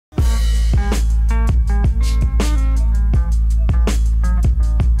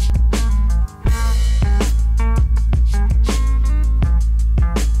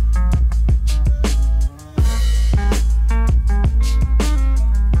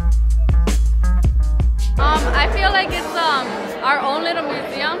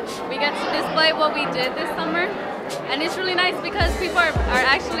display what we did this summer. And it's really nice because people are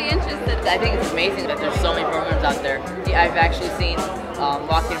actually interested. I think it's amazing that there's so many programs out there. I've actually seen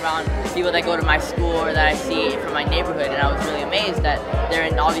walking around people that go to my school or that I see from my neighborhood, and I was really amazed that they're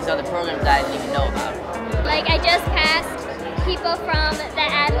in all these other programs that I didn't even know about. Like, I just passed people from the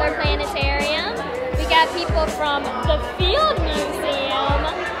Adler Planetarium. We got people from the Field Museum,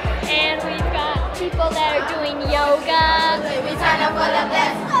 and we've got people that are doing yoga. We turn up for the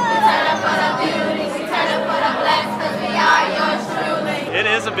best, we turn up for the beauty, we turn up for the blessed, because we are yours truly. It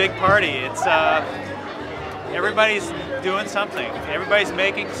is a big party. It's everybody's doing something. Everybody's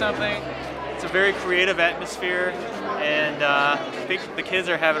making something. It's a very creative atmosphere, and I think the kids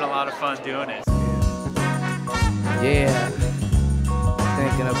are having a lot of fun doing it. Yeah,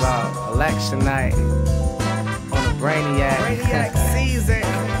 thinking about election night on a Brainiac season.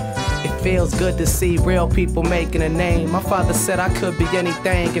 It feels good to see real people making a name. My father said I could be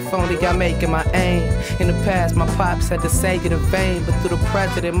anything if only I make it my aim. In the past, my pops had to say it in vain, but through the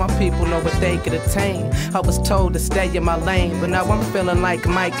president, my people know what they could attain. I was told to stay in my lane, but now I'm feeling like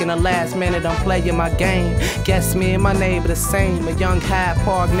Mike in the last minute. I'm playing my game. Guess me and my neighbor the same. A young Hyde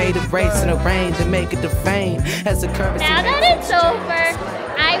Park native racing the rain to make it to fame. As a courtesy. Now that it's over,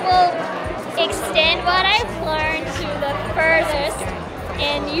 I will extend what I've learned to the furthest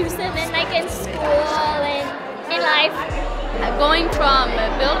and use them in school and in life. Going from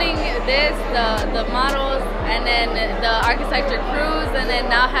building this, the models, and then the architecture crews, and then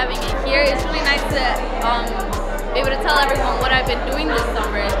now having it here, it's really nice to be able to tell everyone what I've been doing this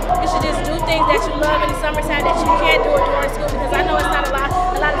summer. You should just do things that you love in the summertime that you can't do it during school, because I know it's not a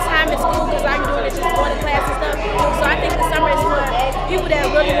lot of time in school because I'm doing it just going to class and stuff. So I think the summer is for people that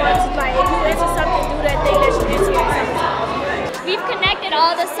really want to, like, if you into something, do that thing that you did in the summertime. We've connected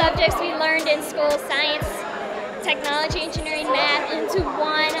all the subjects we learned in school, science, technology, engineering, math, into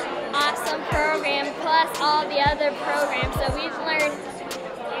one awesome program plus all the other programs. So we've learned,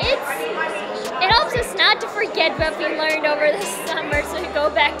 it helps us not to forget what we learned over the summer so we go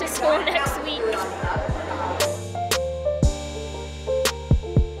back to school next week.